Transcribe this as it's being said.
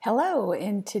Hello,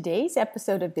 in today's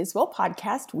episode of BizWell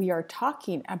Podcast, we are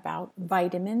talking about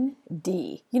vitamin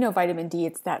D. You know vitamin D,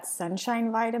 it's that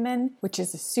sunshine vitamin, which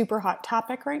is a super hot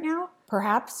topic right now.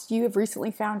 Perhaps you have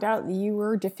recently found out that you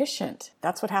were deficient.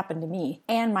 That's what happened to me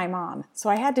and my mom. So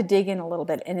I had to dig in a little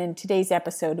bit. And in today's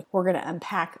episode, we're going to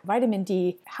unpack vitamin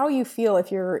D, how you feel if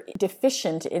you're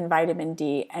deficient in vitamin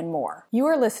D, and more. You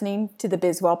are listening to the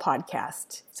BizWell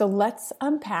Podcast. So let's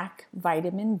unpack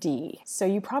vitamin D. So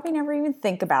you probably never even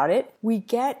think about it. We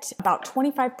get about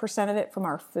 25% of it from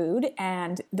our food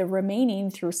and the remaining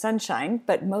through sunshine.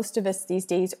 But most of us these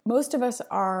days,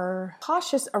 are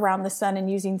cautious around the sun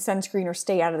and using sunscreen or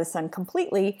stay out of the sun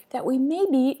completely, that we may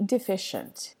be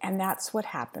deficient. And that's what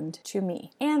happened to me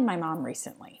and my mom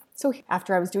recently. So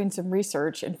after I was doing some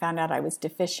research and found out I was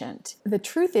deficient, the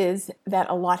truth is that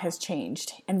a lot has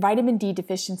changed, and vitamin D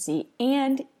deficiency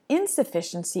and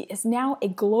insufficiency is now a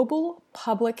global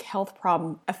public health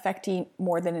problem affecting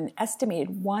more than an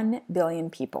estimated 1 billion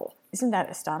people. Isn't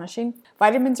that astonishing?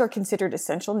 Vitamins are considered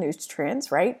essential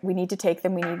nutrients, right? We need to take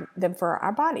them, we need them for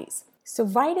our bodies. So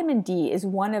vitamin D is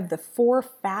one of the 4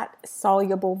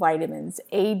 fat-soluble vitamins,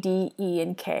 A, D, E,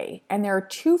 and K. And there are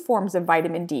 2 forms of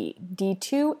vitamin D,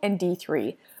 D2 and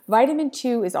D3. Vitamin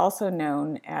 2 is also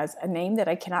known as a name that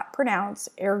I cannot pronounce,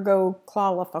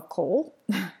 ergochlorophyll,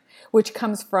 which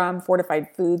comes from fortified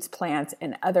foods, plants,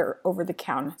 and other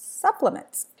over-the-counter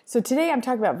supplements. So today I'm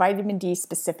talking about vitamin D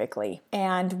specifically.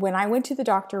 And when I went to the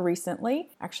doctor recently,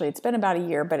 actually it's been about a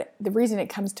year, but the reason it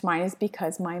comes to mind is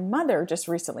because my mother just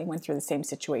recently went through the same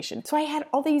situation. So I had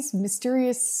all these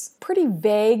mysterious, pretty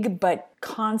vague, but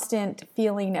constant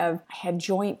feeling of I had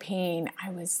joint pain.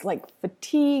 I was like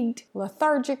fatigued,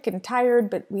 lethargic, and tired,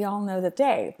 but we all know the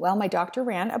day. Well, my doctor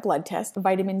ran a blood test,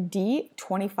 vitamin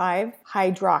D25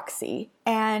 hydroxy.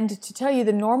 And to tell you,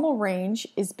 the normal range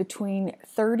is between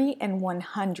 30 and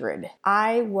 100.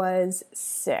 I was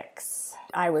 6.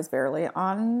 I was barely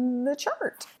on the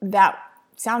chart. That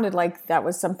sounded like that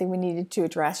was something we needed to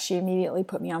address. She immediately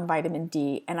put me on vitamin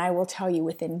D, and I will tell you,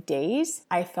 within days,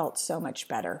 I felt so much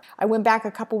better. I went back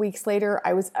a couple weeks later,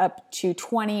 I was up to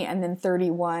 20 and then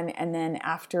 31, and then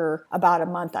after about a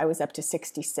month, I was up to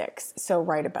 66. So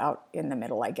right about in the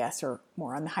middle, I guess, or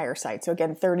more on the higher side. So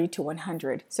again, 30 to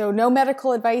 100. So no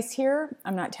medical advice here.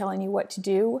 I'm not telling you what to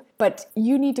do, but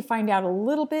you need to find out a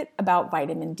little bit about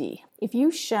vitamin D. If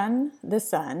you shun the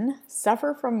sun,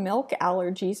 suffer from milk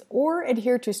allergies, or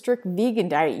adhere to a strict vegan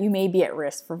diet, you may be at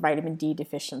risk for vitamin D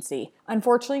deficiency.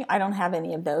 Unfortunately, I don't have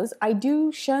any of those. I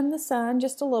do shun the sun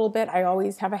just a little bit. I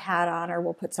always have a hat on or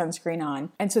will put sunscreen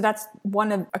on. And so that's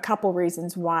one of a couple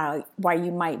reasons why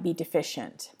you might be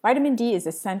deficient. Vitamin D is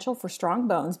essential for strong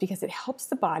bones because it helps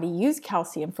the body use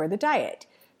calcium for the diet.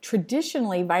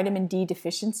 Traditionally, vitamin D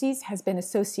deficiencies has been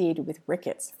associated with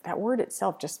rickets. That word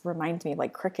itself just reminds me of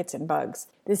like crickets and bugs.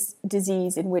 This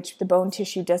disease in which the bone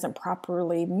tissue doesn't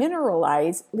properly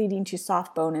mineralize, leading to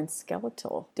soft bone and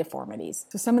skeletal deformities.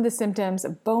 So some of the symptoms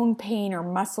of bone pain or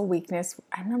muscle weakness,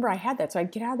 I remember I had that. So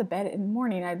I'd get out of the bed in the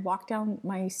morning, I'd walk down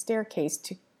my staircase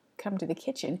to come to the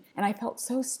kitchen, and I felt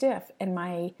so stiff and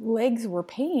my legs were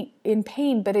in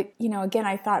pain, but again,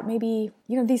 I thought maybe,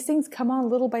 these things come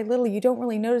on little by little, you don't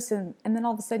really notice them, and then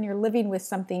all of a sudden you're living with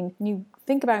something, and you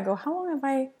think about it and go, how long have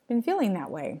I been feeling that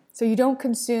way? So you don't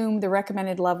consume the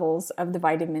recommended levels of the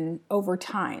vitamin over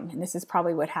time, and this is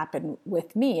probably what happened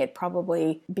with me. It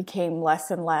probably became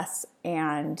less and less,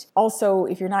 and also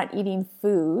if you're not eating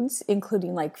foods,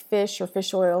 including like fish or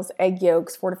fish oils, egg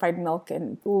yolks, fortified milk,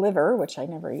 and liver, which I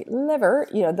never eat liver,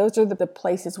 those are the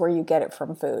places where you get it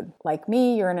from food. Like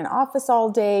me, you're in an office all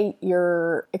day,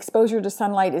 your exposure to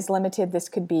sunlight is limited. This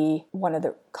could be one of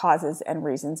the causes and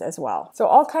reasons as well. So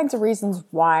all kinds of reasons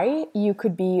why you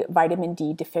could be vitamin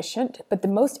D deficient, but the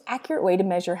most accurate way to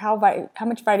measure how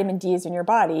much vitamin D is in your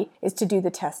body is to do the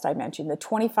test I mentioned, the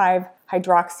 25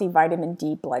 hydroxy vitamin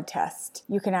D blood test.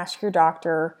 You can ask your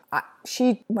doctor.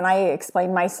 When I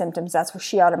explained my symptoms, that's where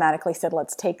she automatically said,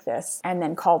 let's take this, and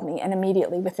then called me. And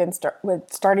immediately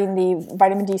with starting the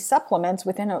vitamin D supplements,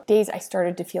 within days, I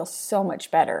started to feel so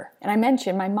much better. And I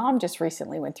mentioned my mom just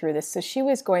recently went through this. So she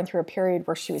was going through a period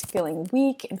where she was feeling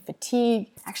weak and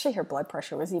fatigued. Actually, her blood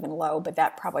pressure was even low, but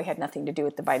that probably had nothing to do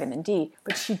with the vitamin D.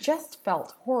 But she just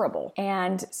felt horrible.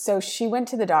 And so she went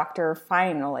to the doctor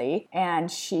finally,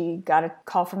 and she got got a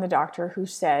call from the doctor who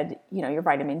said, your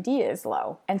vitamin D is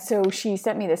low. And so she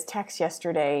sent me this text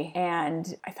yesterday,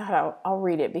 and I thought I'll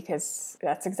read it because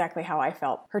that's exactly how I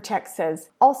felt. Her text says,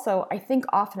 "Also, I think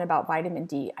often about vitamin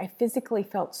D. I physically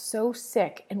felt so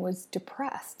sick and was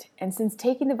depressed. And since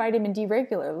taking the vitamin D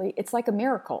regularly, it's like a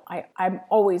miracle. I'm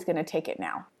always going to take it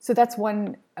now." So that's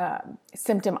one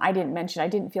symptom I didn't mention. I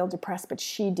didn't feel depressed, but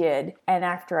she did. And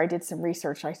after I did some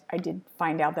research, I did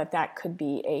find out that could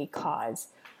be a cause.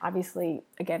 Obviously,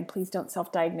 again, please don't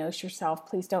self-diagnose yourself.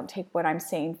 Please don't take what I'm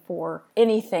saying for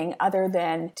anything other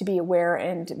than to be aware,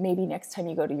 and maybe next time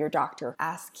you go to your doctor,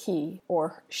 ask he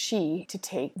or she to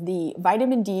take the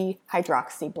vitamin D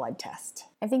hydroxy blood test.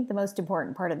 I think the most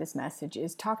important part of this message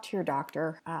is talk to your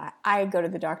doctor. I go to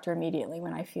the doctor immediately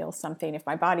when I feel something. If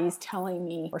my body's telling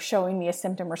me or showing me a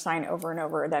symptom or sign over and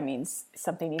over, that means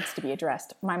something needs to be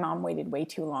addressed. My mom waited way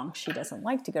too long. She doesn't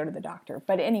like to go to the doctor.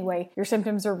 But anyway, your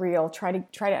symptoms are real. Try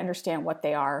to understand what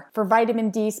they are. For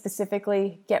vitamin D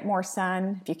specifically, get more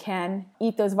sun if you can.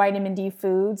 Eat those vitamin D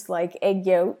foods like egg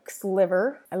yolks,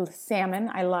 liver, salmon.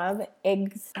 I love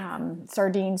eggs,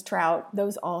 sardines, trout.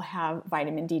 Those all have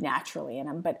vitamin D naturally in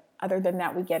them. But other than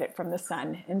that, we get it from the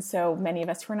sun. And so many of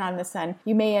us who are not in the sun,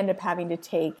 you may end up having to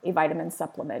take a vitamin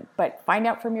supplement. But find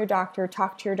out from your doctor,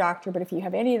 talk to your doctor. But if you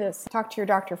have any of this, talk to your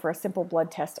doctor for a simple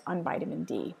blood test on vitamin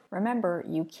D. Remember,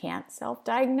 you can't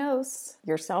self-diagnose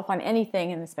yourself on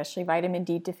anything, and especially vitamin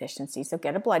D deficiency. So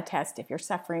get a blood test if you're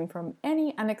suffering from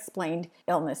any unexplained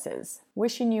illnesses.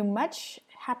 Wishing you much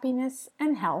happiness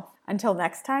and health. Until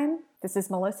next time, this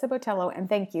is Melissa Botello, and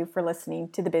thank you for listening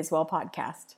to the BizWell Podcast.